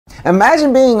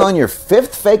Imagine being on your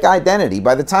 5th fake identity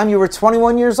by the time you were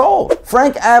 21 years old.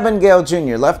 Frank Abagnale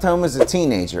Jr. left home as a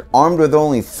teenager, armed with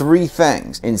only 3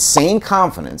 things: insane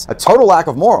confidence, a total lack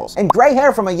of morals, and gray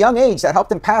hair from a young age that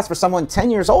helped him pass for someone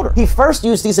 10 years older. He first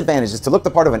used these advantages to look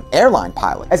the part of an airline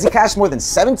pilot, as he cashed more than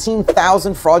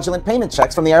 17,000 fraudulent payment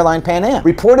checks from the airline Pan Am,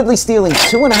 reportedly stealing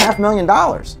 $2.5 million.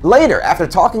 Later, after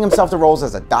talking himself to roles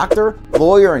as a doctor,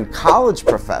 lawyer, and college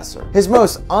professor, his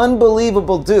most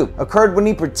unbelievable dupe occurred when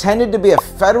he pretended to be a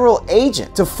federal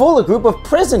agent to fool a group of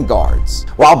prison guards.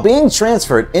 While being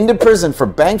transferred into prison for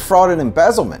bank fraud and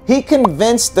embezzlement, he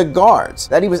convinced the guards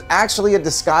that he was actually a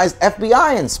disguised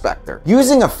FBI inspector.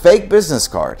 Using a fake business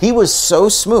card, he was so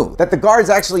smooth that the guards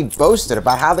actually boasted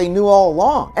about how they knew all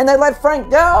along, and they let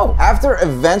Frank go. After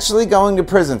eventually going to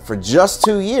prison for just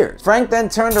 2 years, Frank then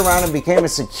turned around and became a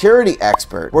security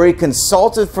expert, where he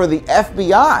consulted for the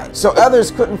FBI so others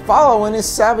couldn't follow in his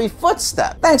savvy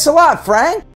footsteps. Thanks a lot, Frank!